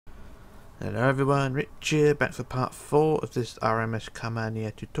Hello everyone, Rich here, back for part 4 of this RMS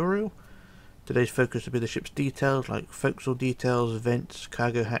Caronia tutorial. Today's focus will be the ship's details, like forecastle details, vents,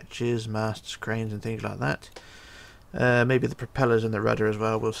 cargo hatches, masts, cranes and things like that. Maybe the propellers and the rudder as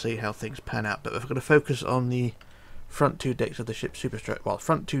well, we'll see how things pan out. But we're going to focus on the front two decks of the ship's superstructure. Well,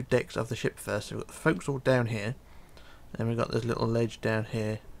 front two decks of the ship first. So we've got the forecastle down here, and we've got this little ledge down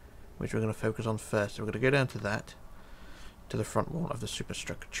here, which we're going to focus on first. So we're going to go down to that, to the front wall of the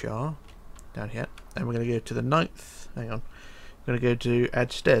superstructure. Down here, and we're going to go to the 9th. Hang on, we're going to go to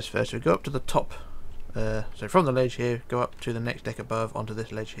add stairs first. So we go up to the top, so from the ledge here, go up to the next deck above onto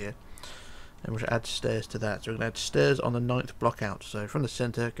this ledge here, and we'll add stairs to that. So we're going to add stairs on the 9th block out. So from the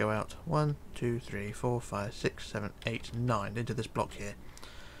center, go out 1, 2, 3, 4, 5, 6, 7, 8, 9 into this block here,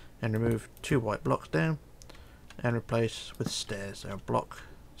 and remove 2 white blocks down, and replace with stairs. So block,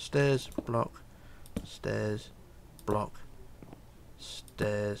 stairs, block, stairs, block,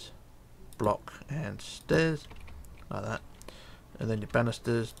 stairs, block and stairs, like that. And then your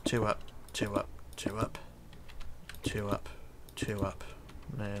banisters, 2 up, 2 up, 2 up, 2 up, 2 up,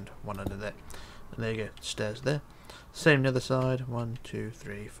 and 1 under there. And there you go, stairs there. Same the other side, 1, 2,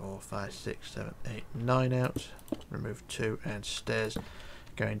 3, 4, 5, 6, 7, 8, 9 out, remove 2 and stairs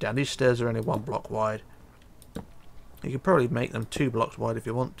going down. These stairs are only 1 block wide. You could probably make them 2 blocks wide if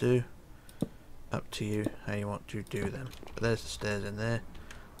you want to, up to you how you want to do them. But there's the stairs in there.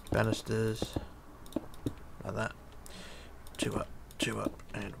 Banisters, like that, 2 up, 2 up,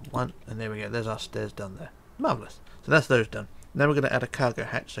 and 1, and there we go, there's our stairs done there. Marvellous. So that's those done. Now we're going to add a cargo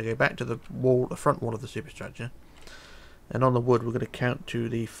hatch, so go back to the wall, the front wall of the superstructure, and on the wood we're going to count to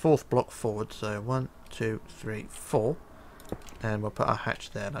the 4th block forward, so 1, 2, 3, 4, and we'll put our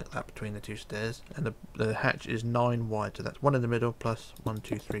hatch there like that between the 2 stairs, and the hatch is 9 wide, so that's 1 in the middle plus 1,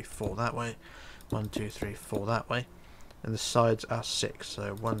 2, 3, 4 that way, 1, 2, 3, 4 that way. And the sides are 6,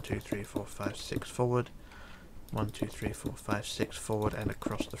 so 1, 2, 3, 4, 5, 6 forward, 1, 2, 3, 4, 5, 6 forward, and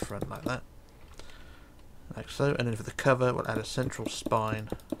across the front like that, like so. And then for the cover, we'll add a central spine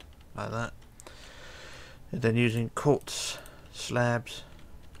like that, and then using quartz slabs,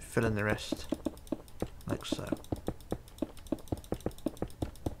 fill in the rest like so.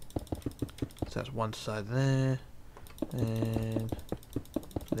 So that's one side there, and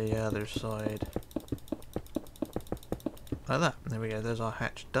the other side. Like that. There we go, there's our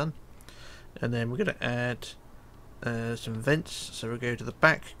hatch done. And then we're going to add some vents. So we'll go to the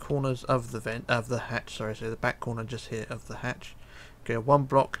back corners of the hatch, sorry, so the back corner just here of the hatch. Go 1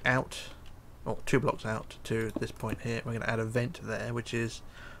 block out, or 2 blocks out to this point here. We're going to add a vent there, which is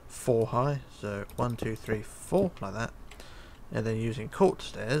 4 high. So 1, 2, 3, 4, like that. And then using quartz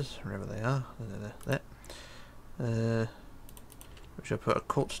stairs, wherever they are, there. Which will put a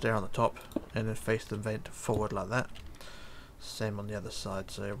quartz stair on the top, and then face the vent forward like that. Same on the other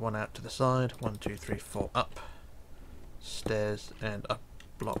side, so 1 out to the side, 1, 2, 3, 4 up, stairs and a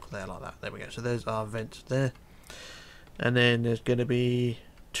block there like that. There we go, so there's our vents there. And then there's going to be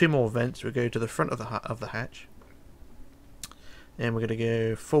 2 more vents. We'll go to the front of the hatch, and we're going to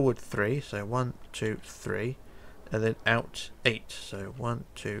go forward 3, so 1, 2, 3, and then out 8, so 1,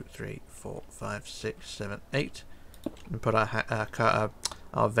 2, 3, 4, 5, 6, 7, 8, and put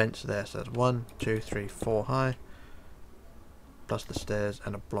our vents there, so that's 1, 2, 3, 4 high, plus the stairs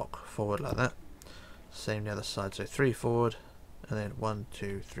and a block forward like that. Same the other side, so 3 forward, and then 1,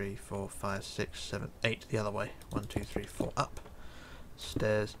 2, 3, 4, 5, 6, 7, 8 the other way. 1, 2, 3, 4 up,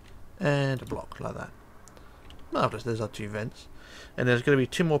 stairs and a block like that. Marvellous, there's our 2 vents. And there's going to be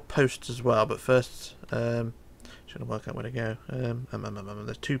 2 more posts as well, but first, trying to work out where to go.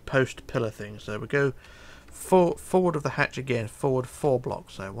 There's 2 post pillar things, so we go forward of the hatch again, forward 4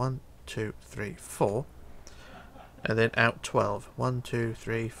 blocks, so 1, 2, 3, 4. And then out 12. 1, 2,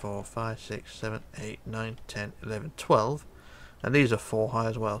 3, 4, 5, 6, 7, 8, 9, 10, 11, 12. And these are 4 high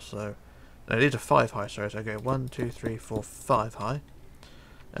as well, so... No, these are 5 high, sorry. So I go 1, 2, 3, 4, 5 high.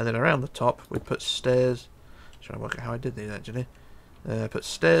 And then around the top, we put stairs... Trying to work out how I did these, actually. Put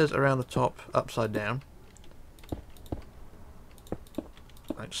stairs around the top, upside down.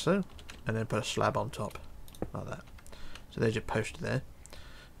 Like so. And then put a slab on top, like that. So there's your post there.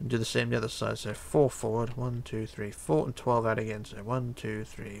 And do the same the other side, so 4 forward, 1, 2, 3, 4, and 12 out again, so 1, 2,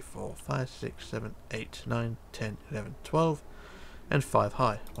 3, 4, 5, 6, 7, 8, 9, 10, 11, 12, and 5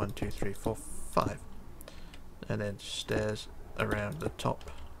 high, 1, 2, 3, 4, 5, and then stairs around the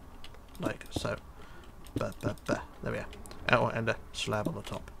top, like so, there we are, out and a slab on the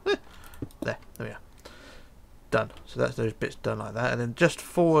top, there we are, done. So that's those bits done like that, and then just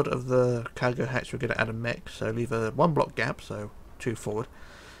forward of the cargo hatch we're going to add a mech, so leave a 1 block gap, so 2 forward.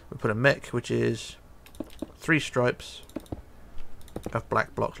 We put a mech which is 3 stripes of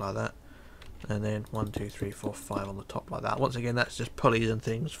black blocks like that, and then 1, 2, 3, 4, 5 on the top like that. Once again, that's just pulleys and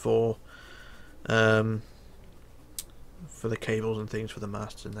things for the cables and things for the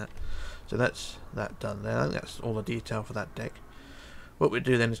masts and that. So that's that done there. I think that's all the detail for that deck. What we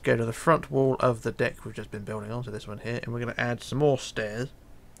do then is go to the front wall of the deck we've just been building on, so this one here, and we're going to add some more stairs.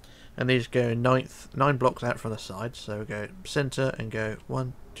 And these go 9 blocks out from the side. So we go center and go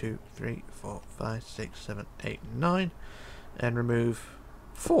 1, 2, 3, 4, 5, 6, 7, 8, 9, and remove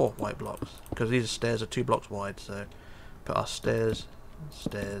 4 white blocks because these stairs are 2 blocks wide. So put our stairs,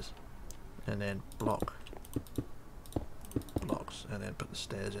 and then blocks, and then put the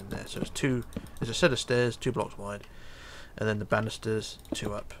stairs in there. So it's a set of stairs 2 blocks wide, and then the banisters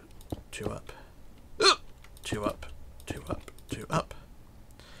 2 up, 2 up, 2 up, 2 up, 2 up.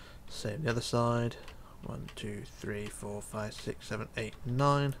 Same the other side. 1, 2, 3, 4, 5, 6, 7, 8,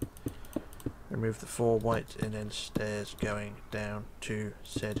 9. Remove the 4 white and then stairs going down to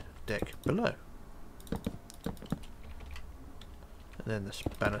said deck below. And then the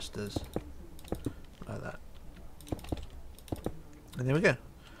banisters like that. And there we go.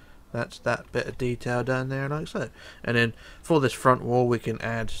 That's that bit of detail down there like so. And then for this front wall we can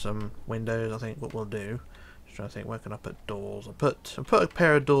add some windows. I think what we'll do, just trying to think, where can I put doors? I'll put a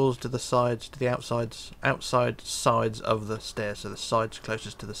pair of doors to the sides, to the outside sides of the stairs, so the sides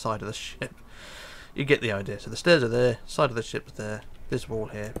closest to the side of the ship. You get the idea. So the stairs are there, side of the ship's there, this wall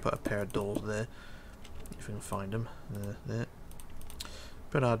here, put a pair of doors there, if we can find them. There.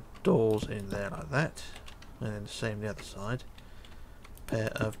 Put our doors in there like that, and then the same the other side. Pair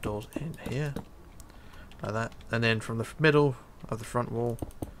of doors in here, like that, and then from the middle of the front wall,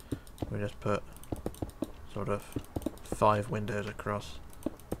 we just put sort of 5 windows across,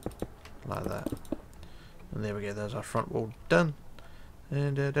 like that. And there we go, there's our front wall done.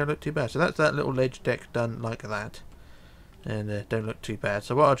 And don't look too bad. So that's that little ledge deck done like that. And don't look too bad.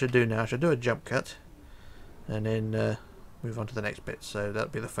 So what I should do now, I should do a jump cut. And then move on to the next bit. So that'll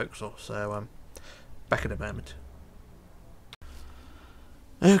be the forecastle. So back in a moment.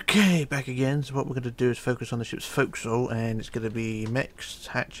 Okay, back again. So what we're going to do is focus on the ship's forecastle. And it's going to be mechs,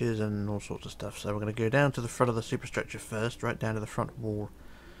 hatches and all sorts of stuff. So we're going to go down to the front of the superstructure first. Right down to the front wall.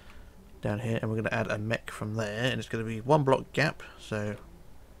 Down here, and we're going to add a mech from there, and it's going to be 1 block gap, so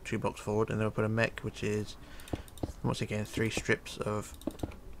 2 blocks forward, and then we'll put a mech which is once again 3 strips of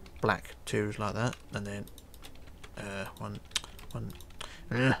black 2s like that, and then 1,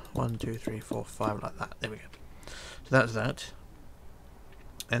 2, 3, 4, 5 like that. There we go. So that's that,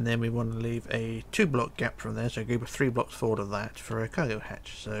 and then we want to leave a 2 block gap from there, so go 3 blocks forward of that for a cargo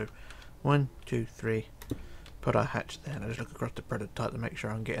hatch. So 1, 2, 3. Put our hatch there, and I just look across the prototype to make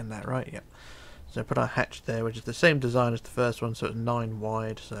sure I'm getting that right. Yep. So put our hatch there, which is the same design as the first one, so it's 9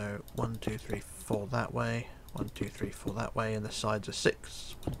 wide. So 1, 2, 3, 4 that way. 1, 2, 3, 4 that way, and the sides are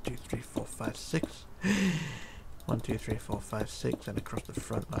 6. 1, 2, 3, 4, 5, 6. 1, 2, 3, 4, 5, 6, and across the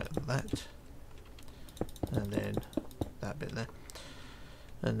front like that. And then that bit there.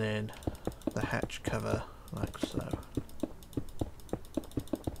 And then the hatch cover like so.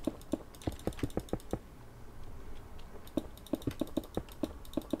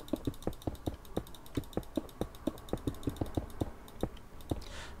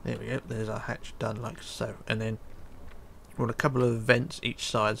 There we go, there's our hatch done like so. And then we'll have a couple of vents each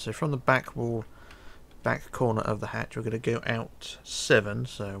side. So from the back wall, back corner of the hatch, we're going to go out 7.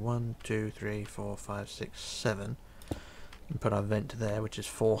 So 1, 2, 3, 4, 5, 6, 7. And put our vent there, which is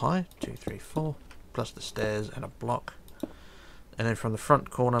 4 high. 2, 3, 4. Plus the stairs and a block. And then from the front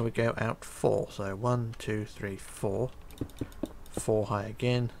corner, we go out 4. So 1, 2, 3, 4. 4 high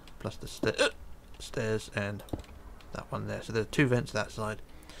again. Plus the stairs and that one there. So there's 2 vents that side.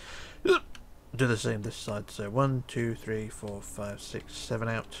 Do the same this side, so 1, 2, 3, 4, 5, 6, 7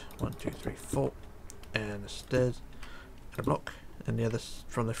 out, 1, 2, 3, 4, and the stairs, and a block, and the other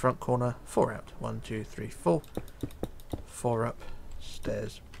from the front corner, 4 out, 1, 2, 3, 4, 4 up,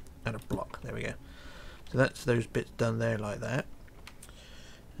 stairs, and a block. There we go. So that's those bits done there like that.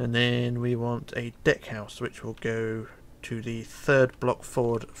 And then we want a deck house, which will go to the 3rd block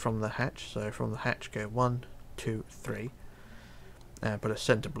forward from the hatch. So from the hatch go 1, 2, 3. And put a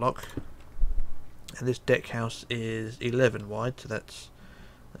centre block, and this deck house is 11 wide, so that's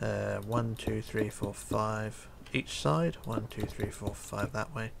 1, 2, 3, 4, 5 each side. 1, 2, 3, 4, 5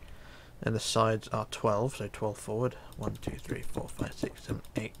 that way, and the sides are 12, so 12 forward. 1, 2, 3, 4, 5, 6, 7,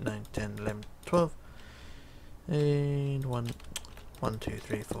 8, 9, 10, 11, 12, and 1, 2,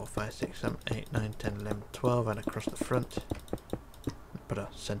 3, 4, 5, 6, 7, 8, 9, 10, 11, 12, and across the front put a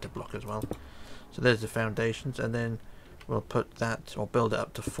centre block as well. So there's the foundations, and then we'll put that, or build it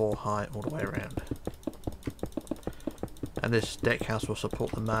up to 4 high all the way around. And this deck house will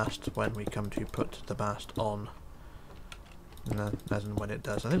support the mast when we come to put the mast on. No, as and when it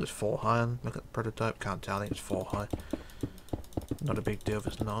does. I think it's 4 high. Look at the prototype. Can't tell. I think it's 4 high. Not a big deal if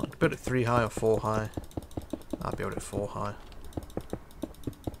it's not. Build it 3 high or 4 high. I'll build it 4 high.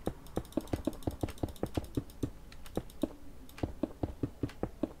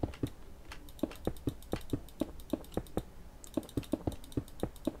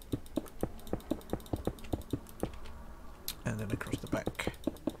 And then across the back.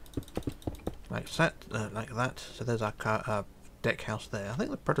 Like that. So there's our deck house there. I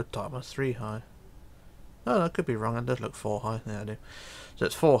think the prototype was 3 high. Oh, I could be wrong. It does look 4 high. Yeah, I do. So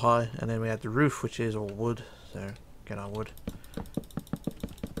it's 4 high, and then we had the roof, which is all wood. So get our wood,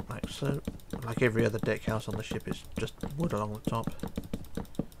 like so. Like every other deck house on the ship, it's just wood along the top.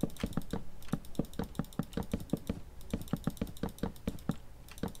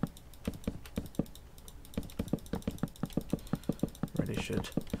 Really should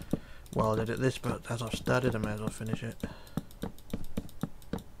well edit this, but as I've started, I may as well finish it.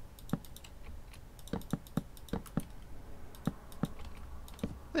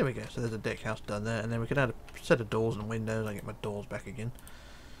 There we go, so there's a deck house done there, and then we can add a set of doors and windows. I get my doors back again.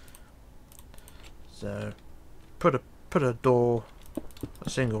 So put a door, a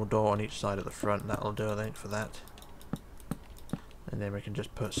single door on each side of the front, and that'll do I think for that. And then we can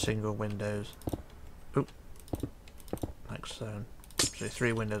just put single windows, like so. So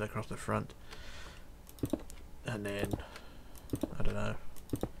 3 windows across the front, and then I don't know,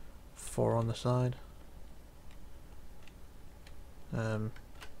 4 on the side.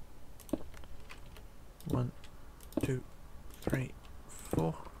 1, 2, 3,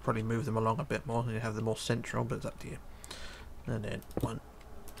 4. Probably move them along a bit more and you have them more central, but it's up to you. And then 1,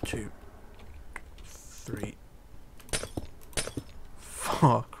 2, 3,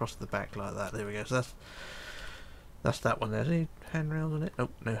 4 across the back like that. There we go. So that's that one there. Is there any handrails on it?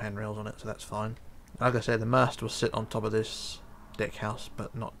 Nope, no handrails on it, so that's fine. Like I said, the mast will sit on top of this deck house,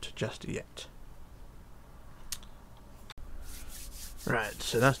 but not just yet. Right,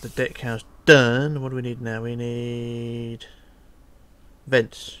 so that's the deck house done. What do we need now? We need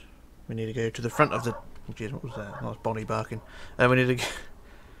vents. We need to go to the front of the. Jeez, what was that? That was Bonnie barking. We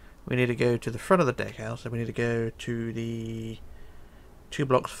need to go to the front of the deck house, and we need to go to the 2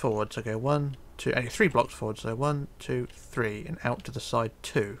 blocks forward. So go 1, 2, 3 blocks forward. So 1, 2, 3, and out to the side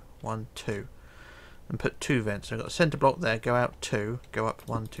 2. 1, 2, and put 2 vents. So I've got the centre block there. Go out 2. Go up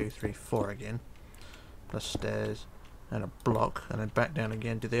 1, 2, 3, 4 again. Plus stairs. And a block, and then back down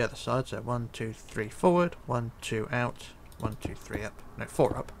again to the other side. So 1, 2, 3 forward, 1, 2 out, 1, 2, 3 up, no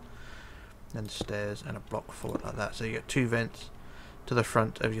 4 up, then stairs and a block forward like that. So you get 2 vents to the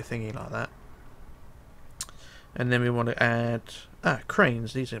front of your thingy like that. And then we want to add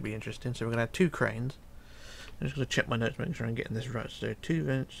cranes. These are going to be interesting. So we're going to add 2 cranes. I'm just going to check my notes, make sure I'm getting this right. So 2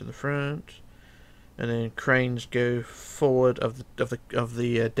 vents to the front, and then cranes go forward of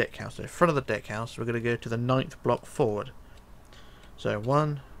the deck house. So front of the deck house, we're going to go to the 9th block forward. So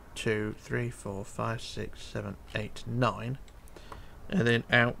 1, 2, 3, 4, 5, 6, 7, 8, 9, and then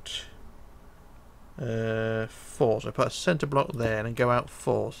out 4. So put a centre block there, and then go out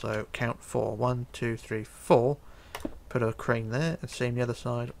 4. So count 4. 1, 2, 3, 4. Put a crane there, and same the other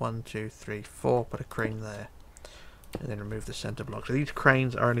side. 1, 2, 3, 4. Put a crane there, and then remove the centre block. So these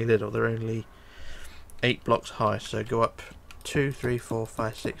cranes are only little. They're only 8 blocks high, so go up 2, 3, 4,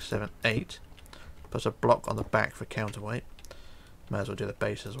 5, 6, 7, 8. Plus a block on the back for counterweight. Might as well do the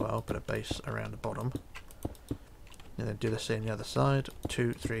base as well, put a base around the bottom. And then do the same the other side.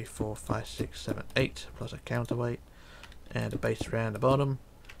 2, 3, 4, 5, 6, 7, 8. Plus a counterweight. And a base around the bottom.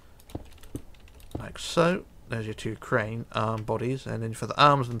 Like so. There's your 2 crane arm bodies. And then for the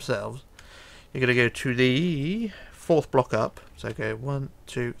arms themselves, you're going to go to the 4th block up. So go 1,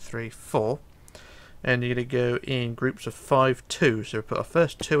 2, 3, 4. And you're going to go in groups of 5, 2. So put our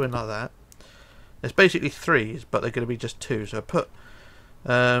first 2 in like that. It's basically 3s, but they're going to be just 2. So put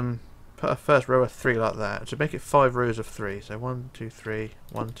a first row of 3 like that. So make it 5 rows of 3. So 1, 2, 3,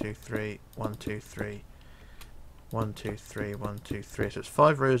 1, 2, 3, 1, 2, 3, 1, 2, 3, 1, 2, 3. So it's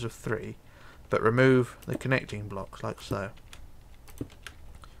 5 rows of 3, but remove the connecting blocks like so.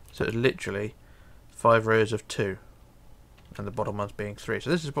 So it's literally 5 rows of 2. And the bottom one's being 3. So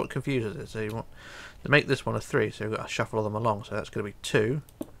this is what confuses it. So you want to make this one a 3, so you've got to shuffle them along. So that's going to be 2.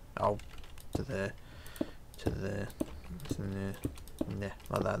 Oh, to there, to there, to there. Yeah,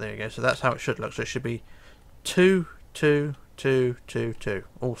 like that. There you go. So that's how it should look. So it should be 2, 2, 2, 2, 2,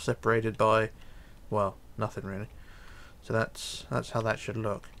 all separated by, well, nothing really. So that's how that should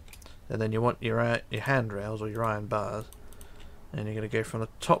look. And then you want your handrails or your iron bars, and you're going to go from the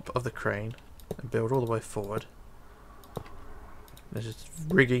top of the crane and build all the way forward. This is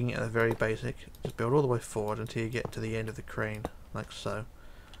rigging at the very basic. Just build all the way forward until you get to the end of the crane, like so.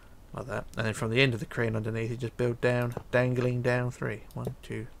 Like that. And then from the end of the crane underneath, you just build down, dangling down 3. 1,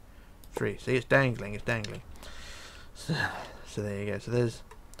 2, 3. See, it's dangling, it's dangling. So there you go. So there's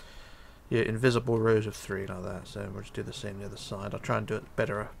your invisible rows of 3 like that. So we'll just do the same the other side. I'll try and do it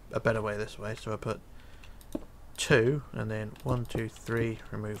a better way this way. So I put 2, and then 1, 2, 3,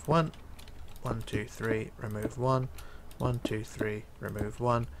 remove 1. 1, 2, 3, remove 1. 1, 2, 3, remove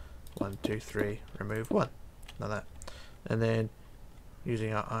 1. 1, 2, 3, remove 1. Like that. And then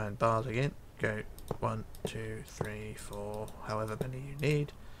using our iron bars again, go 1, 2, 3, 4, however many you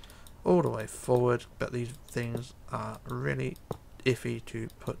need, all the way forward. But these things are really iffy to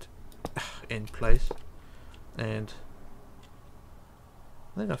put in place, and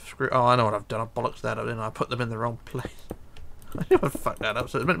I think I've screwed. Oh, I know what I've done. I bollocks that up, didn't I? I put them in the wrong place. I knew I'd fucked that up.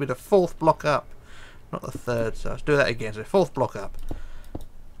 So it's meant to be the 4th block up, not the 3rd. So let's do that again. So 4th block up,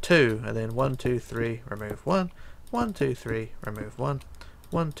 2, and then 1, 2, 3, remove 1. 1, 2, 3, remove 1.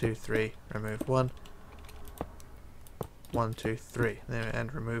 1, 2, 3, remove 1. 1, 2, 3, there,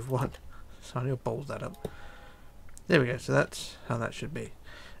 and remove 1. So I need to balls that up. There we go. So that's how that should be.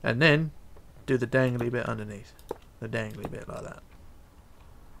 And then do the dangly bit underneath. The dangly bit like that.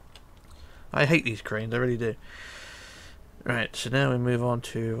 I hate these cranes, I really do. Right, so now we move on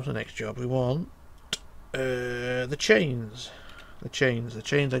to what's the next job we want? The chains. The chains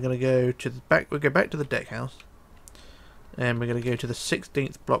are going to go to the back. We'll go back to the deck house, and we're going to go to the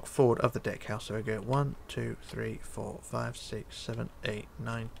 16th block forward of the deck house. So we go 1, 2, 3, 4, 5, 6, 7, 8,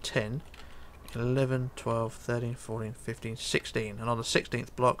 9, 10, 11, 12, 13, 14, 15, 16. And on the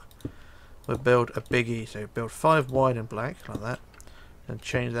 16th block, we'll build a big E. So build 5 wide and black like that, and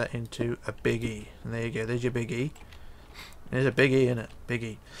change that into a big E. And there you go. There's your big E. There's a big E in it. Big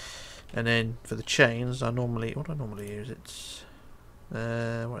E. And then for the chains, what do I normally use? It's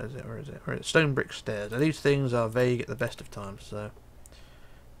what is it? Where is it? Stone brick stairs. Now these things are vague at the best of times, so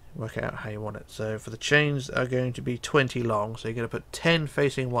work out how you want it. So for the chains are going to be 20 long, so you're going to put 10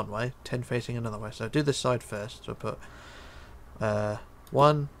 facing one way, 10 facing another way. So do this side first. So put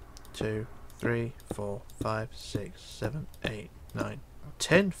 1, 2, 3, 4, 5, 6, 7, 8, 9,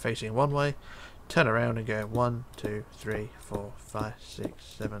 10 facing one way. Turn around and go 1, 2, 3, 4, 5, 6,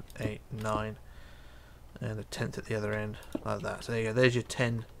 7, 8, 9, and a 10th at the other end, like that. So there you go. There's your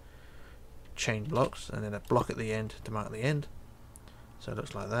 10 chain blocks, and then a block at the end to mark the end. So it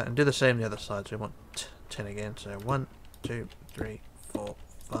looks like that. And do the same the other side. So we want 10 again. So 1, 2, 3, 4,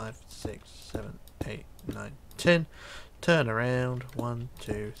 5, 6, 7, 8, 9, 10. Turn around 1,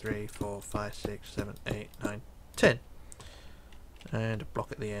 2, 3, 4, 5, 6, 7, 8, 9, 10, and a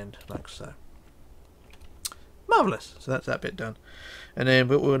block at the end, like so. Marvellous. So that's that bit done. And then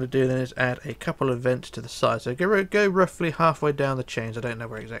what we're going to do then is add a couple of vents to the side. So go roughly halfway down the chains. I don't know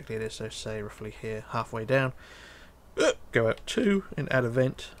where exactly it is, so say roughly here, halfway down. Go up 2 and add a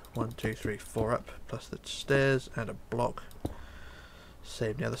vent. 1, 2, 3, 4 up, plus the stairs and a block.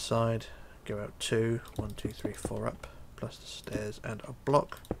 Same the other side. Go out 2, 1, 2, 3, 4 up, plus the stairs and a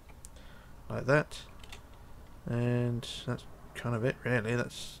block. Like that. And that's kind of it, really.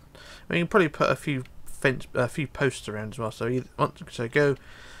 That's. I mean, you can probably put a few posts around as well. So go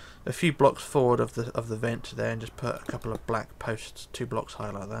a few blocks forward of the vent there, and just put a couple of black posts 2 blocks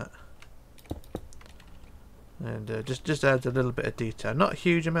high like that. And just adds a little bit of detail. Not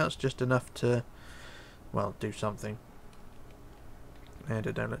huge amounts, just enough to, well, do something. And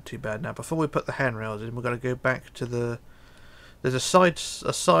it don't look too bad. Now, before we put the handrails in, we're going to go back to the. There's a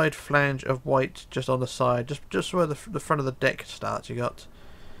side flange of white just on the side, just where the front of the deck starts. You got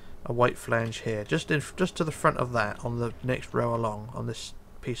a white flange here, just to the front of that, on the next row along, on this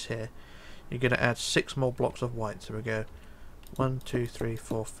piece here. You're going to add 6 more blocks of white. So we go 1, 2, 3,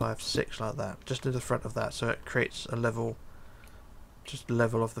 4, 5, 6 like that, just to the front of that, so it creates a level, just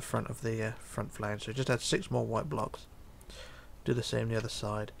level of the front of the front flange. So just add 6 more white blocks. Do the same the other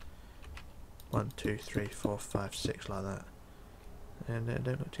side. 1, 2, 3, 4, 5, 6 like that, and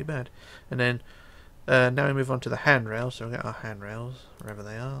don't look too bad. And then now we move on to the handrails. So we get our handrails wherever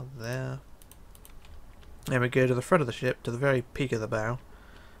they are there. And we go to the front of the ship, to the very peak of the bow,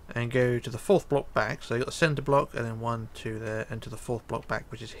 and go to the 4th block back. So you got the centre block, and then 1, 2 there, and to the 4th block back,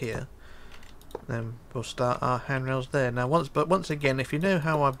 which is here. Then we'll start our handrails there. Now, once again, if you know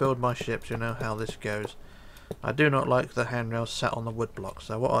how I build my ships, you know how this goes. I do not like the handrails sat on the wood block.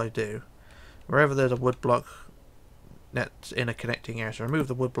 So what I do, wherever there's a wood block that's in a connecting area, so remove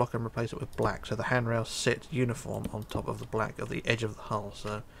the wood block and replace it with black, so the handrails sit uniform on top of the black of the edge of the hull.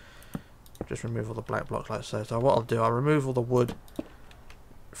 So just remove all the black blocks like so. So what I'll do, I'll remove all the wood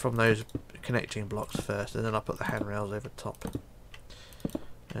from those connecting blocks first, and then I'll put the handrails over top.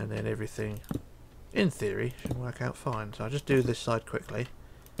 and then everything, in theory, should work out fine. So I'll just do this side quickly,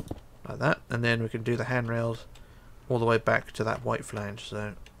 like that, and then we can do the handrails all the way back to that white flange.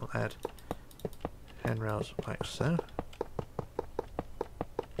 So we'll add handrails like so.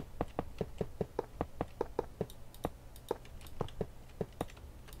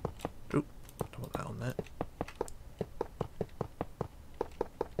 Oop, don't want that on there.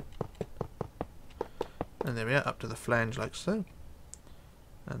 And there we are, up to the flange like so.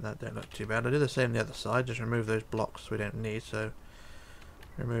 And that don't look too bad. I'll do the same the other side, just remove those blocks we don't need. So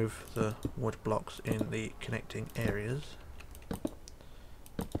remove the wood blocks in the connecting areas.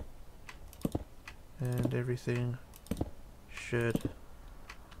 And everything should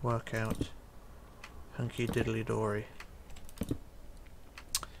work out hunky diddly dory.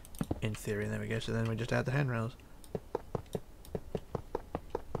 In theory, there we go. So then we just add the handrails.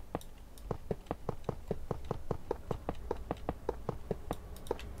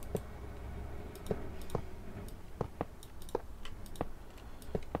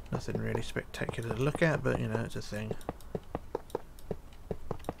 Nothing really spectacular to look at, but you know, it's a thing.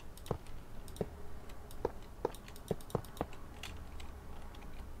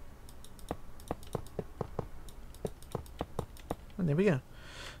 And there we go.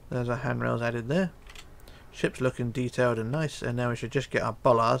 There's our handrails added there. Ship's looking detailed and nice, and now we should just get our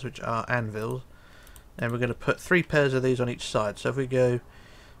bollards, which are anvils, and we're going to put 3 pairs of these on each side. So if we go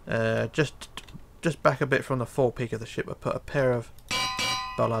just back a bit from the forepeak of the ship, we'll put a pair of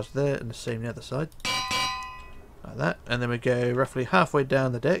bollards there, and the same the other side, like that. And then we go roughly halfway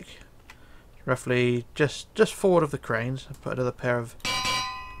down the deck, roughly just forward of the cranes, and put another pair of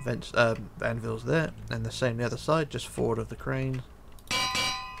anvils there, and the same the other side, just forward of the cranes,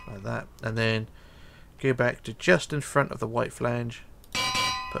 like that. And then go back to just in front of the white flange,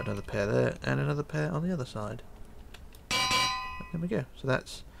 put another pair there, and another pair on the other side. And there we go. So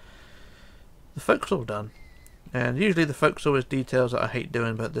that's the forecastle done. And usually the forecastle is details that I hate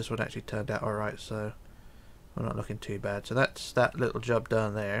doing, but this one actually turned out alright, so we're not looking too bad. So that's that little job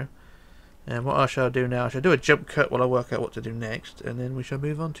done there. And what I shall do now, I shall do a jump cut while I work out what to do next, and then we shall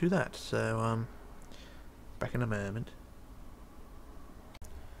move on to that. So back in a moment.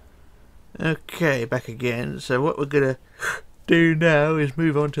 Okay, back again. So what we're going to do now is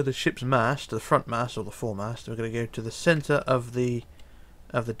move on to the ship's mast, the front mast or the foremast. We're going to go to the centre of the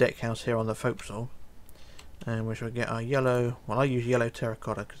deck house here on the forecastle, and we shall get our yellow. Well, I use yellow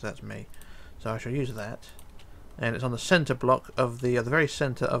terracotta because that's me, so I shall use that. And it's on the centre block of the very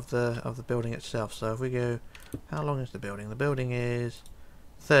centre of the building itself. So if we go, how long is the building? The building is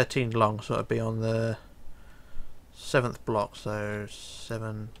 13 long, so it'll be on the 7th block. So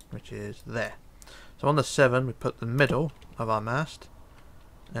 7, which is there. So on the 7, we put the middle of our mast,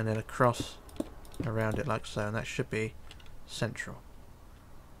 and then across around it like so, and that should be central.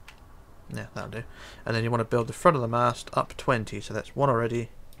 Yeah, that'll do. And then you want to build the front of the mast up 20, so that's 1 already.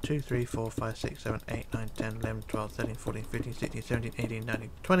 2, 3, 4, 5, 6, 7, 8, 9, 10, 11, 12, 13, 14, 15, 16, 17, 18, 19,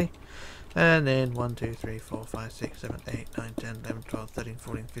 20. And then 1, 2, 3, 4, 5, 6, 7, 8, 9, 10, 11, 12, 13,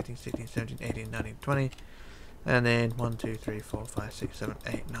 14, 15, 16, 17, 18, 19, 20. And then 1, 2, 3, 4, 5, 6, 7,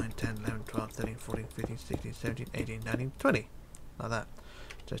 8, 9, 10, 11, 12, 13, 14, 15, 16, 17, 18, 19, 20. Like that.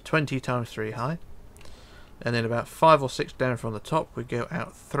 So 20 times 3 high. And then about 5 or 6 down from the top, we go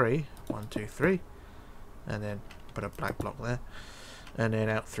out 3. 1, 2, 3. And then put a black block there. And then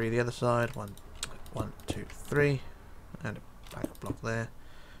out 3 the other side. 1, 2, 3. And a black block there.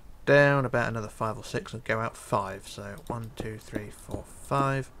 Down about another 5 or 6 and go out 5. So 1, 2, 3, 4,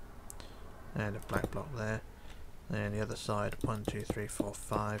 5. And a black block there. And the other side, 1, 2, 3, 4,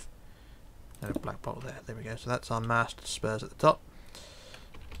 5. And a black block there. There we go. So that's our mast spurs at the top.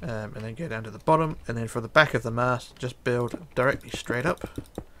 And then go down to the bottom, and then for the back of the mast, just build directly straight up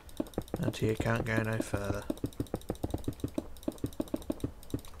until you can't go no further.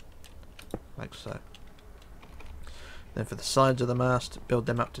 Like so. Then for the sides of the mast, build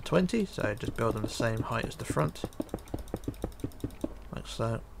them up to 20, so just build them the same height as the front. Like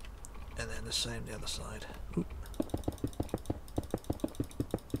so. And then the same the other side. Oop.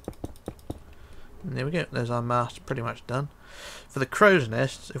 And there we go, there's our mast pretty much done. For the crow's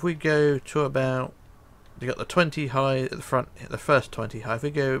nests, if we go to about, you got the 20 high at the front, the first 20 high. If we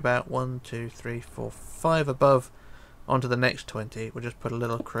go about 1, 2, 3, 4, 5 above onto the next 20, we'll just put a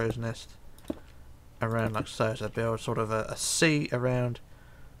little crow's nest around like so. So build sort of a C around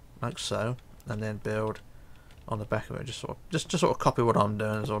like so, and then build on the back of it. Just sort of copy what I'm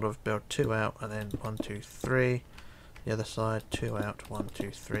doing. Sort of build 2 out, and then 1, 2, 3. The other side, 2 out, 1, 2,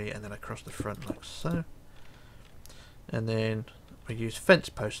 3, and then across the front like so. And then we use fence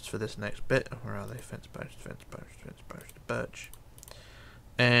posts for this next bit. Where are they? Fence posts, fence posts, fence posts, birch.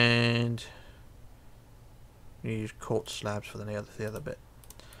 and you use quartz slabs for the other bit.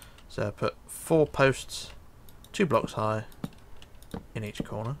 So I put 4 posts, 2 blocks high in each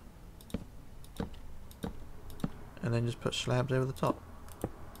corner, and then just put slabs over the top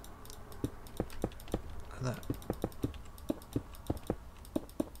like that.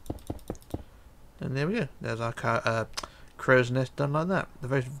 And there we go. There's our crow's nest done like that. The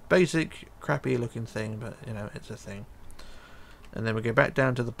very basic, crappy looking thing, but you know, it's a thing. And then we go back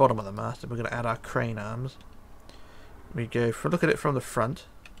down to the bottom of the mast, and we're going to add our crane arms. We go for look at it from the front.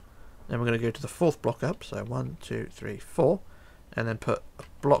 Then we're going to go to the 4th block up, so 1, 2, 3, 4, and then put a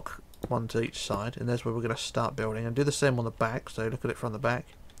block 1 to each side, and that's where we're going to start building. And do the same on the back, so look at it from the back.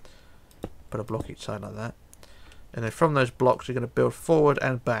 Put a block each side like that. And then from those blocks you're going to build forward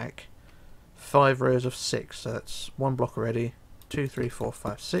and back 5 rows of 6, so that's 1 block already. 2, 3, 4,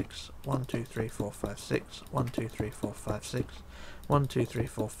 5, 6. 1, 2, 3, 4, 5, 6. 1, 2, 3, 4, 5, 6. 1, 2, 3,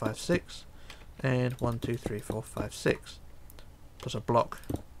 4, 5, 6. And 1, 2, 3, 4, 5, 6. Plus a block,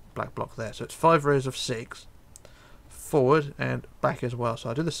 black block there. So it's 5 rows of 6 forward and back as well. So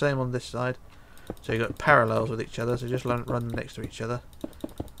I do the same on this side. So you've got parallels with each other, so just run them next to each other.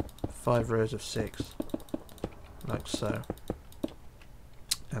 5 rows of 6, like so.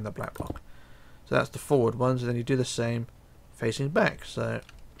 And the black block. So that's the forward ones, and then you do the same facing back. So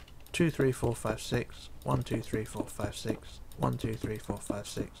 2, 3, 4, 5, 6. 1, 2, 3, 4, 5, 6. 1, 2, 3, 4, 5,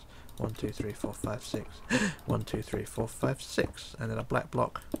 6. 1, 2, 3, 4, 5, 6. 1, 2, 3, 4, 5, 6. And then a black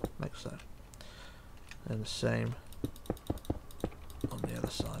block, like so. And the same on the other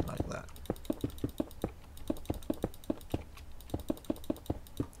side, like that.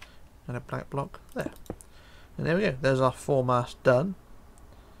 And a black block there. And there we go. There's our 4 masts done.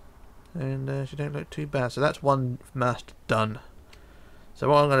 And she don't look too bad. So that's 1 mast done. So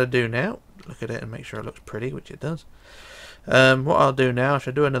what I'm going to do now, look at it and make sure it looks pretty, which it does. What I'll do now, I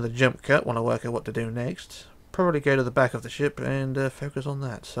shall do another jump cut when I work out what to do next. Probably go to the back of the ship and focus on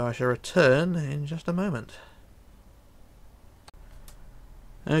that. So I shall return in just a moment.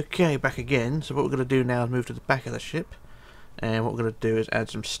 Okay, back again. So what we're going to do now is move to the back of the ship. And what we're going to do is add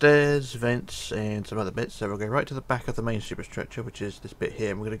some stairs, vents, and some other bits. So we'll go right to the back of the main superstructure, which is this bit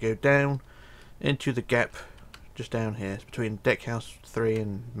here. And we're going to go down into the gap just down here. It's between deck house 3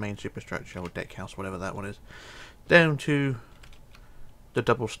 and main superstructure, or deck house, whatever that one is. Down to the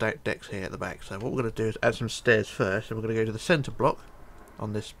double stacked decks here at the back. So what we're going to do is add some stairs first. And we're going to go to the centre block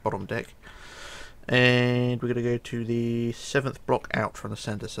on this bottom deck. And we're going to go to the 7th block out from the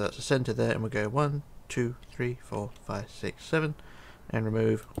centre. So that's the centre there, and we'll go 1, 2, 3, 4, 5, 6, 7, and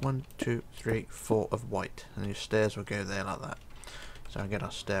remove 1, 2, 3, 4 of white, and your stairs will go there like that. So I'll get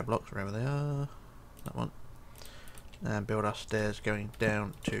our stair blocks wherever they are, that one, and build our stairs going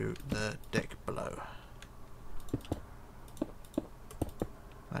down to the deck below,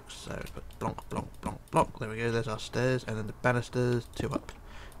 like so. But blonk, blonk, blonk, blonk. There we go. There's our stairs, and then the banisters, 2 up,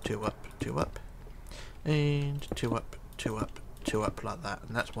 2 up, 2 up, and 2 up, 2 up, 2 up, like that.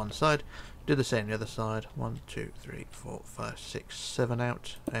 And that's one side. Do the same the other side. 1, 2, 3, 4, 5, 6, 7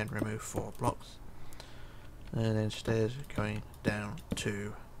 out, and remove 4 blocks. And then stairs going down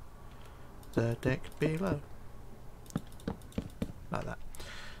to the deck below, like that.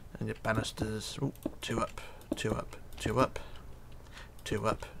 And your banisters, 2 up, 2 up, 2 up, 2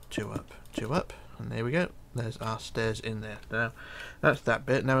 up, 2 up, 2 up, and there we go. There's our stairs in there. Now that's that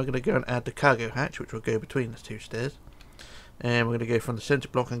bit. Now we're going to go and add the cargo hatch, which will go between the 2 stairs. And we're going to go from the centre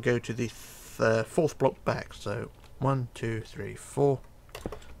block and go to the 4th block back. So 1, 2, 3, 4.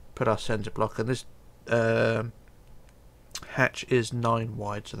 Put our centre block, and this hatch is 9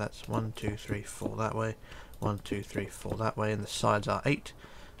 wide. So that's 1, 2, 3, 4 that way. 1, 2, 3, 4 that way, and the sides are 8.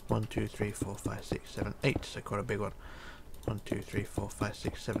 1, 2, 3, 4, 5, 6, 7, 8. So quite a big one. 1, 2, 3, 4, 5,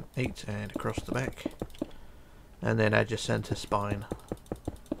 6, 7, 8, and across the back. And then add your centre spine,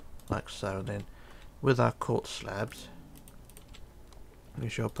 like so. And then with our quartz slabs, we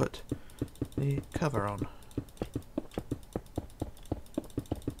shall put the cover on.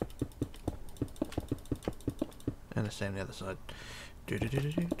 And the same on the other side.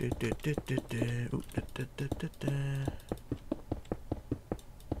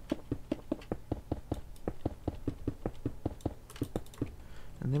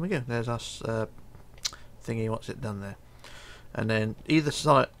 And there we go. There's our thingy. What's it done there? And then either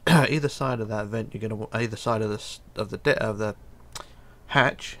side, either side of that vent, you're going to either side of the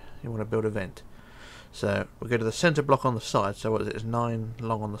hatch, you want to build a vent. So we'll go to the centre block on the side. So what is it? It's 9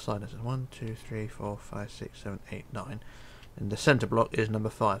 long on the side. It's 1, 2, 3, 4, 5, 6, 7, 8, 9. And the centre block is number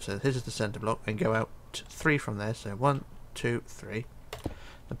 5. So this is the centre block, and go out 3 from there. So 1, 2, 3.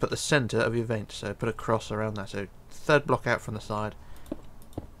 And put the centre of your vent. So put a cross around that. So 3rd block out from the side,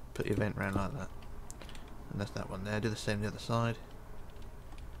 put your vent round like that. And that's that one there. Do the same on the other side.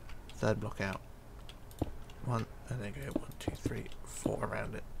 Third block out. One, and then go 1, 2, 3, 4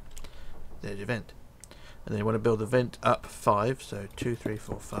 around it. There's your vent. And then you want to build the vent up 5, so 2, 3,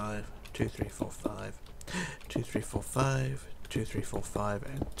 4, 5, 2, 3, 4, 5, 2, 3, 4, 5, 2, 3, 4, 5,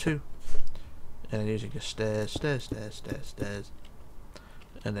 and 2. And then using your stairs, stairs, stairs, stairs, stairs.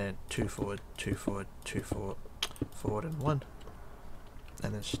 And then 2 forward, 2 forward, 2 forward, forward and 1.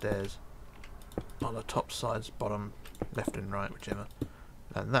 And then stairs on the top sides, bottom, left and right, whichever.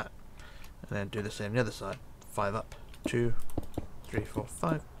 And that. And then do the same on the other side. 5 up, 2, 3, 4,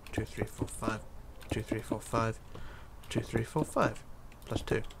 5, 2, 3, 4, 5, 2, 3, 4, 5, 2, 3, 4, 5, plus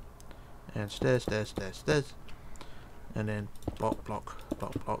 2. And stairs, stairs, stairs, stairs. And then block, block,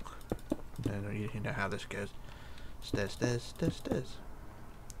 block, block. And you know how this goes. Stairs, stairs, stairs, stairs.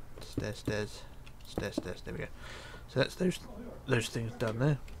 Stairs, stairs, stairs, stairs. There we go. So that's those things done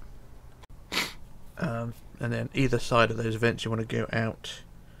there. And then either side of those vents you want to go out.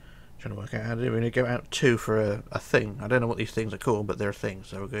 Trying to work out how to do it. We're going to go out 2 for a thing. I don't know what these things are called, but they're a thing.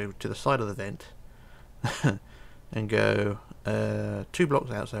 So we'll go to the side of the vent and go 2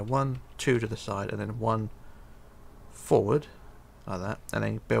 blocks out. So 1, 2 to the side, and then 1 forward like that, and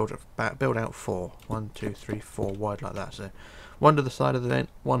then build out 4. 1, 2, 3, 4 wide like that. So 1 to the side of the vent,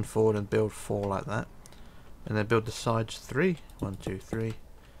 1 forward, and build 4 like that. And then build the sides 3. 1, 2, 3,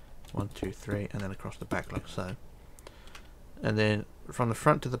 1, 2, 3, and then across the back like so. And then from the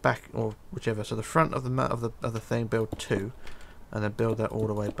front to the back, or whichever. So the front of the thing, build 2, and then build that all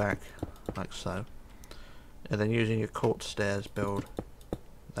the way back like so. And then using your quartz stairs, build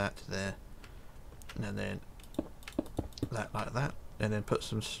that there, and then that like that, and then put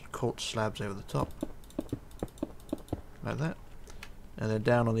some quartz slabs over the top like that, and then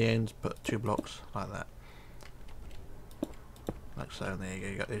down on the ends put 2 blocks like that, like so. And there you go.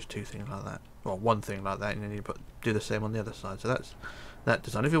 You got those 2 things like that, well, 1 thing like that, and then you do the same on the other side. So that's that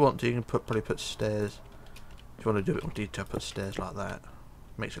design. If you want to, you can probably put stairs. If you want to do a bit more detail, put stairs like that.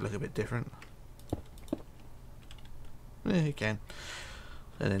 Makes it look a bit different. Yeah, you can.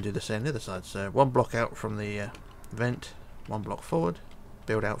 And then do the same on the other side. So 1 block out from the vent, 1 block forward,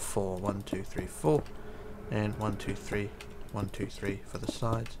 build out 4. 1, 2, 3, 4, and 1, 2, 3, 1, 2, 3 for the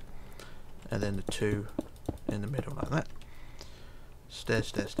sides, and then the 2 in the middle like that. Stairs,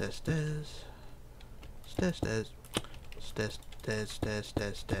 stairs, stairs, stairs, stairs, stairs, stairs, stairs, stairs,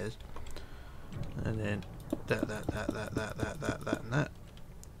 stairs, stairs, and then that, and that,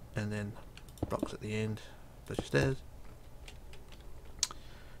 and then blocks at the end plus your stairs,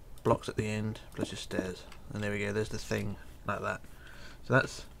 blocks at the end plus your stairs, and there we go. There's the thing like that. So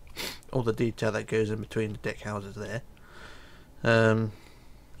that's all the detail that goes in between the deck houses there. So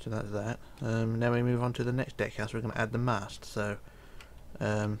that's that. Now we move on to the next deck house. We're going to add the mast. So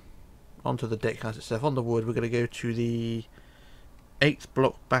onto the deck house itself. On the wood, we're going to go to the 8th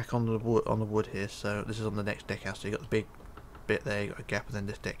block back on the wood here. So this is on the next deck house. So you got the big bit there, you got a gap, and then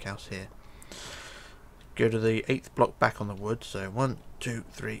this deck house here. Go to the 8th block back on the wood. So 1, 2,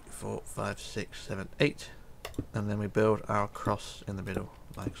 3, 4, 5, 6, 7, 8, and then we build our cross in the middle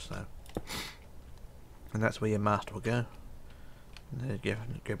like so. And that's where your mast will go. And then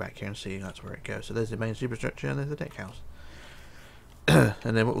go back here and see that's where it goes. So there's the main superstructure, and there's the deck house.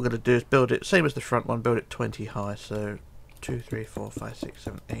 And then what we're going to do is build it, same as the front one, build it 20 high. So 2, 3, 4, 5, 6,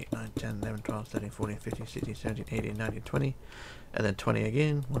 7, 8, 9, 10, 11, 12, 13, 14, 15, 16, 17, 18, 19, 20. And then 20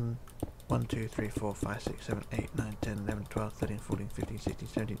 again. 1, 2, 3, 4, 5, 6, 7, 8, 9, 10, 11, 12, 13, 14, 15, 16,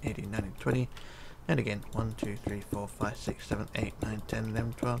 17, 18, 19, 20. And again, 1, 2, 3, 4, 5, 6, 7, 8, 9, 10,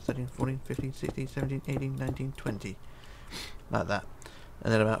 11, 12, 13, 14, 15, 16, 17, 18, 19, 20. Like that.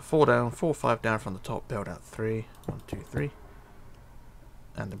 And then about 4 down, 4, 5 down from the top, build out 3. 1, 2, 3.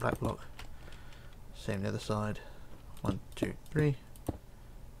 And the black block. Same the other side. 1, 2, 3.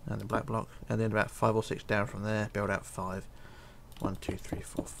 And the black block. And then about 5 or 6 down from there, build out 5. 1, 2, 3,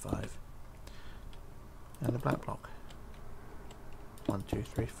 4, 5. And the black block. 1, 2,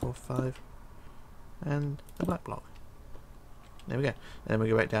 3, 4, 5. And the black block. There we go. And then we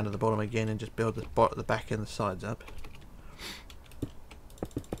go back down to the bottom again and just build the back and the sides up.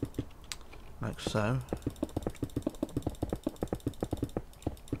 Like so.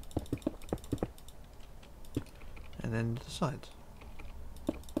 And then the sides.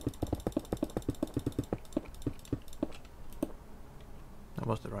 That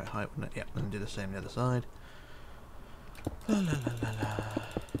was the right height, wasn't it? Yep, and do the same the other side. La la la la la.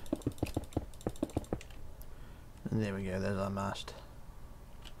 And there we go, there's our mast.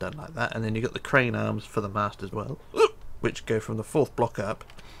 Done like that. And then you got the crane arms for the mast as well, which go from the 4th block up.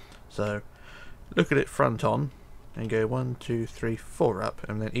 So look at it front on, and go 1, 2, 3, 4 up,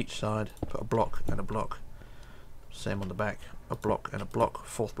 and then each side put a block and a block. Same on the back, a block and a block,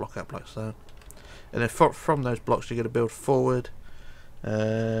 fourth block up like so. And then from those blocks you're going to build forward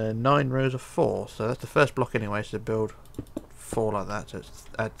 9 rows of 4. So that's the first block anyway, so build 4 like that, so it's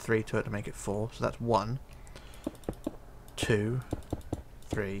add 3 to it to make it 4. So that's 1, 2,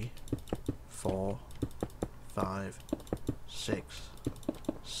 3, 4, 5, 6,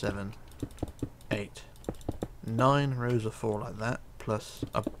 7, 8, 9 rows of 4 like that, plus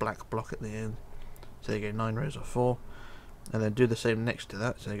a black block at the end. So you go 9 rows of 4, and then do the same next to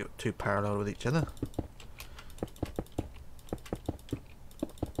that, so you got 2 parallel with each other.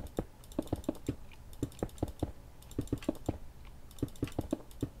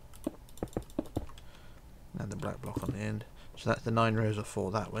 And the black block on the end. So that's the 9 rows of 4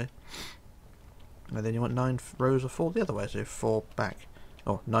 that way. And then you want 9 rows of 4 the other way, so 4 back.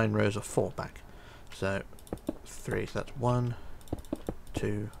 Or 9 rows of 4 back. So 3, so that's 1,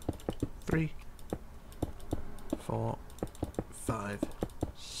 2, 3, 4, 5,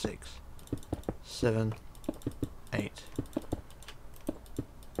 6, 7, 8,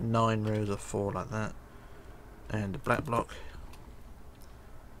 9 rows of 4 like that, and a black block,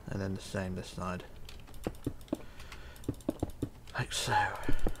 and then the same this side, like so.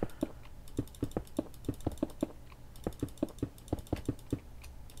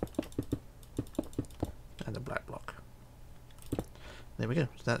 And a black block. There we go.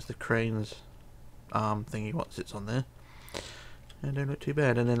 So that's the crane's arm thingy what sits on there, and don't look too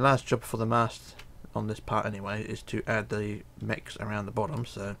bad. And then last job for the mast on this part anyway is to add the mechs around the bottom.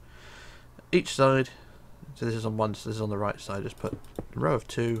 So each side, so this is on one, so this is on the right side, just put a row of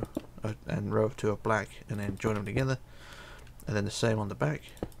 2 and row of 2 of black, and then join them together, and then the same on the back,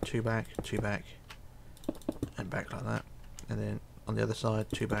 2 back, 2 back, and back like that, and then on the other side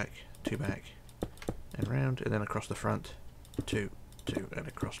 2 back, 2 back, and round, and then across the front 2, 2, and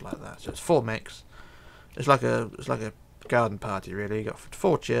across like that. So it's 4 mechs. It's like a garden party really. You got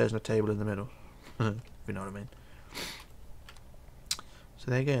 4 chairs and a table in the middle. If you know what I mean. So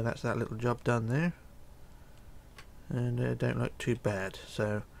there you go. That's that little job done there, and don't look too bad.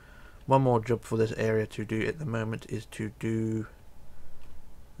 So one more job for this area to do at the moment is to do.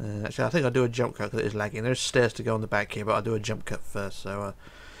 Actually, I think I'll do a jump cut because it is lagging. There's stairs to go on the back here, but I'll do a jump cut first. So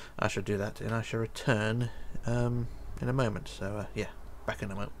I shall do that, and I shall return in a moment. So yeah, back in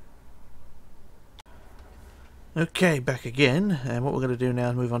a moment. Okay, back again, and what we're going to do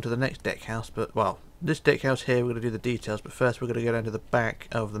now is move on to the next deck house. But well, this deck house here we're going to do the details, but first we're going to go down to the back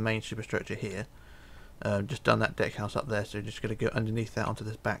of the main superstructure here. Just done that deck house up there, so we're just going to go underneath that onto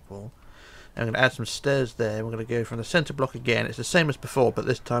this back wall. And I'm going to add some stairs there. We're going to go from the centre block again. It's the same as before, but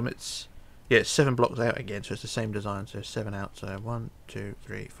this time it's 7 blocks out again, so it's the same design. So 7 out. So 1, 2,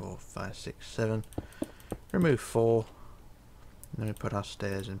 3, 4, 5, 6, 7. Remove 4. And then we put our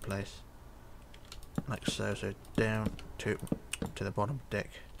stairs in place, like so. So down to the bottom deck,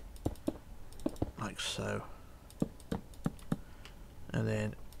 like so. And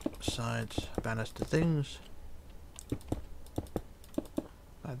then sides, banister things,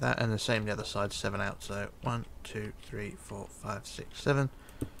 like that, and the same the other side, 7 out. So 1, 2, 3, 4, 5, 6, 7.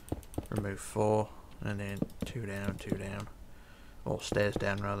 Remove 4, and then 2 down, 2 down, or stairs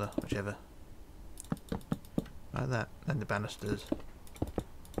down rather, whichever. Like that, and the banisters.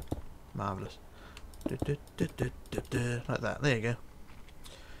 Marvellous. Like that, there you go.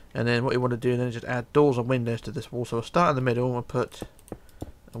 And then what you want to do then is just add doors and windows to this wall. So we'll start in the middle and we'll put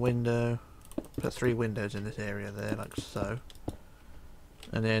a window, put 3 windows in this area there, like so.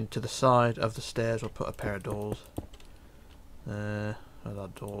 And then to the side of the stairs we'll put a pair of doors. Where's our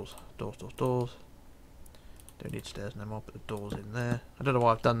doors? Doors. Don't need stairs no more, put the doors in there. I don't know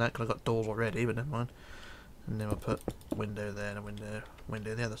why I've done that because I've got doors already, but never mind. And then we'll put window there and a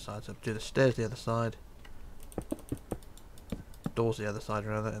window the other side. So do the stairs the other side, doors the other side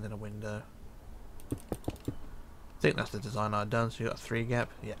rather, and then a window. I think that's the design I've done. So you got a 3 gap,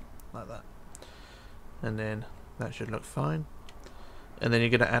 yeah, like that. And then that should look fine. And then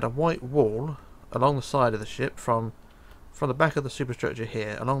you're going to add a white wall along the side of the ship from the back of the superstructure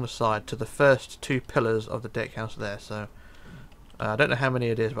here, along the side to the first 2 pillars of the deck house there. So I don't know how many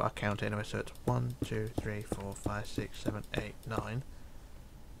it is, but I'll count it anyway. So it's 1, 2, 3, 4, 5, 6, 7, 8, 9.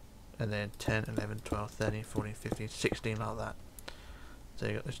 And then 10, 11, 12, 13, 14, 15, 16 like that. So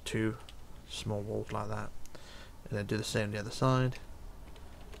you got those 2 small walls like that. And then do the same on the other side.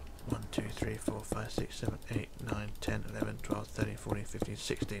 1, 2, 3, 4, 5, 6, 7, 8, 9, 10, 11, 12, 13, 14, 15,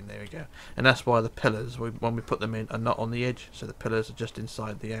 16. There we go. And that's why the pillars, when we put them in, are not on the edge. So the pillars are just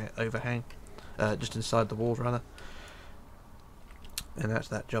inside the overhang. Just inside the walls rather. And that's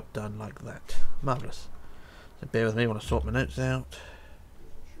that job done like that. Marvellous. So bear with me while I sort my notes out.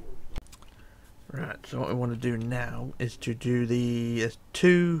 Right, so what we want to do now is to do there's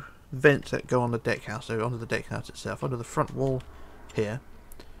two vents that go on the deck house, so onto the deck house itself, onto the front wall here,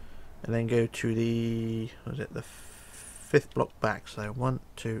 and then go to the, what is it, the fifth block back, so 1,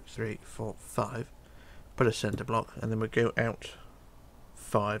 2, 3, 4, 5, put a centre block, and then we go out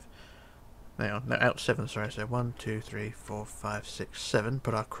 5, hang on, no, out 7, sorry, so 1, 2, 3, 4, 5, 6, 7,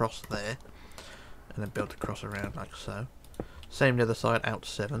 put our cross there, and then build the cross around like so. Same the other side, out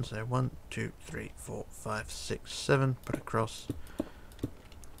 7, so 1, 2, 3, 4, 5, 6, 7, put a cross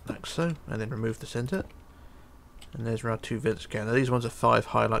like so, and then remove the centre. And there's our two vents again. Now these ones are 5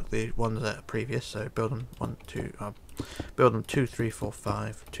 high like the ones that are previous, so build them 2, 3, 4,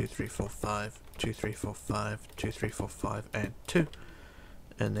 5, 2, 3, 4, 5, 2, 3, 4, 5, 2, 3, 4, 5, and 2.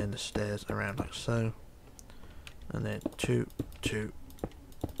 And then the stairs around like so. And then 2, 2,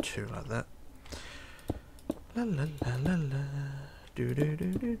 2 like that. La la la la la, do do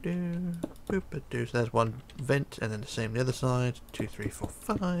do do do, boop a do. So there's one vent, and then the same the other side. 2, 3, 4,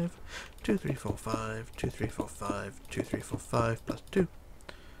 5, 2, 3, 4, 5, 2, 3, 4, 5, 2, 3, 4, 5 plus 2,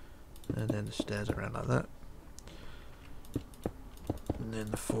 and then the stairs around like that, and then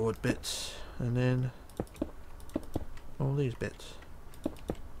the forward bits, and then all these bits. And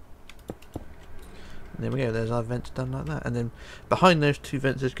there we go. There's our vents done like that, and then behind those two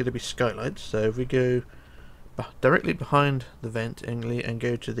vents there's going to be skylights. So if we go directly behind the vent and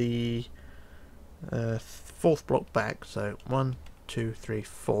go to the fourth block back, so 1, 2, 3,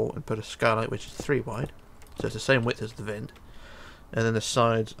 4, and put a skylight which is 3 wide, so it's the same width as the vent, and then the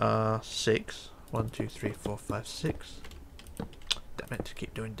sides are 6, 1, 2, 3, 4, 5, 6. Damn it,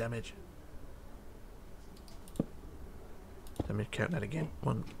 keep doing damage. Let me count that again.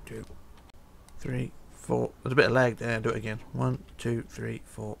 1, 2, 3, 4. There's a bit of lag there. Do it again. 1, 2, 3,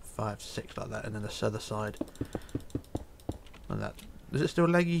 4, 5, 6 like that, and then the other side like that. Is it still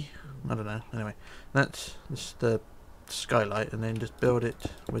laggy? I don't know. Anyway, that's the skylight, and then just build it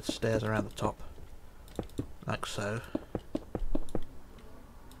with stairs around the top, like so,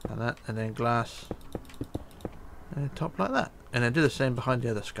 like that, and then glass and top like that, and then do the same behind the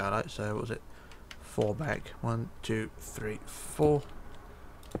other skylight. So what was it? 4 back. 1, 2, 3, 4.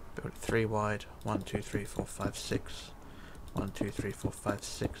 Build it 3 wide. 1, 2, 3, 4, 5, 6. 1, 2, 3, 4, 5,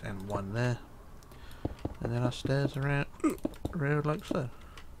 6, and 1 there. And then our stairs around like so.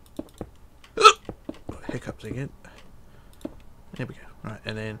 Hiccups again. Here we go. Right,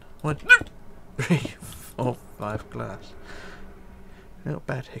 and then 1, 3, 4, 5 glass. Not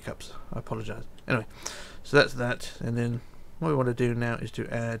bad hiccups. I apologise. Anyway, so that's that. And then what we want to do now is to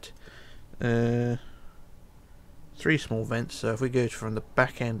add 3 small vents. So if we go from the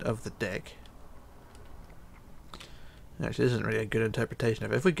back end of the deck, actually this isn't really a good interpretation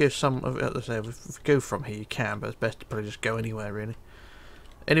of it. If we go let's say if we go from here, you can, but it's best to probably just go anywhere really.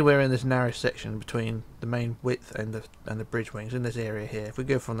 Anywhere in this narrow section between the main width and the bridge wings, in this area here. If we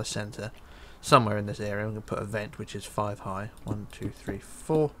go from the centre, somewhere in this area, I'm going to put a vent which is 5 high. 1, 2, 3,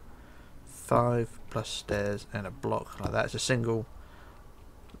 4, 5 plus stairs and a block like that. It's a single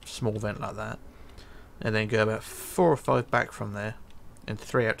small vent like that. And then go about 4 or 5 back from there, and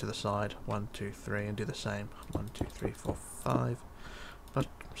 3 out to the side. 1, 2, 3, and do the same. 1, 2, 3, 4, 5, plus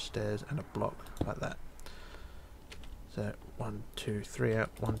stairs and a block like that. So 1, 2, 3 out.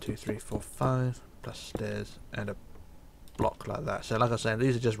 1, 2, 3, 4, 5, plus stairs and a block like that. So like I said,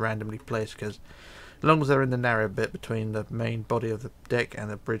 these are just randomly placed because as long as they're in the narrow bit between the main body of the deck and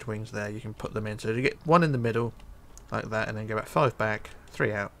the bridge wings there, you can put them in. So you get 1 in the middle like that, and then go about 5 back,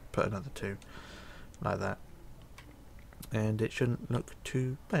 3 out, put another 2 like that, and it shouldn't look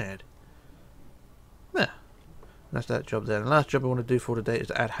too bad. There, that's that job there. And the last job I want to do for today is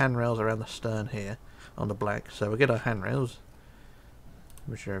to add handrails around the stern here on the black. So we get our handrails,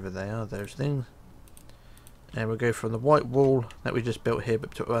 whichever they are, those things, and we'll go from the white wall that we just built here,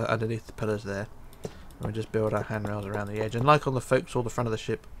 but to, underneath the pillars there, and we just build our handrails around the edge. And like on the forecastle, the front of the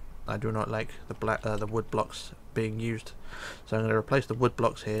ship, I do not like the wood blocks being used, so I'm going to replace the wood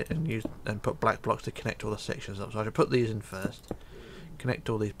blocks here and put black blocks to connect all the sections up. So I should put these in first, connect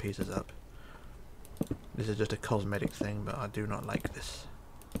all these pieces up. This is just a cosmetic thing, but I do not like this.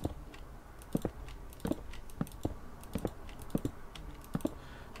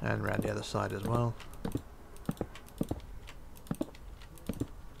 And around the other side as well.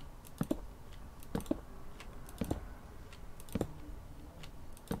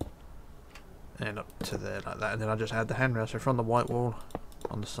 And up to there like that, and then I'll just add the handrails. So from the white wall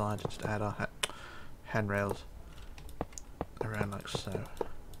on the side, just add our handrails around like so.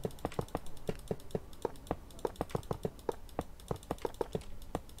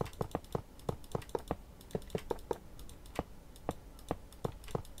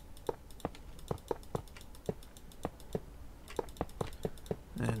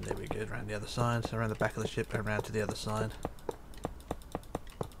 good around the other side, so around the back of the ship and around to the other side.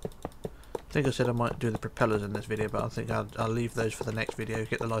 I think I said I might do the propellers in this video, but I think I'll leave those for the next video,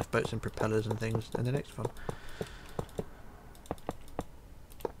 get the lifeboats and propellers and things in the next one.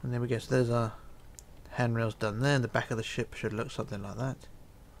 And there we go, so there's our handrails done there, and the back of the ship should look something like that.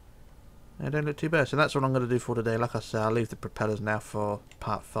 They don't look too bad, so that's what I'm going to do for today. Like I said, I'll leave the propellers now for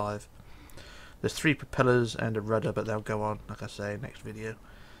part 5. There's 3 propellers and a rudder, but they'll go on, like I say, next video.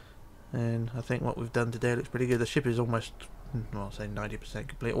 And I think what we've done today looks pretty good. The ship is almost, well, I'll say 90%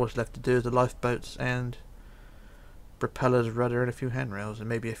 complete. All that's left to do is the lifeboats and propellers, rudder, and a few handrails, and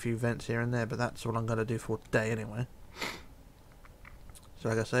maybe a few vents here and there, but that's all I'm going to do for today anyway. So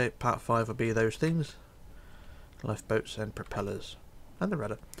like I say, part 5 will be those things. Lifeboats and propellers. And the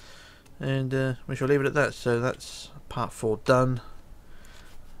rudder. And we shall leave it at that. So that's part 4 done.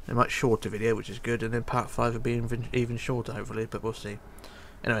 A much shorter video, which is good, and then part 5 will be even shorter hopefully, but we'll see.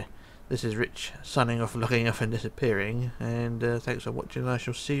 Anyway, this is Rich signing off, logging off and disappearing, and thanks for watching. I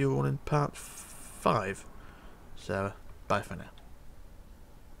shall see you all in part 5. So bye for now.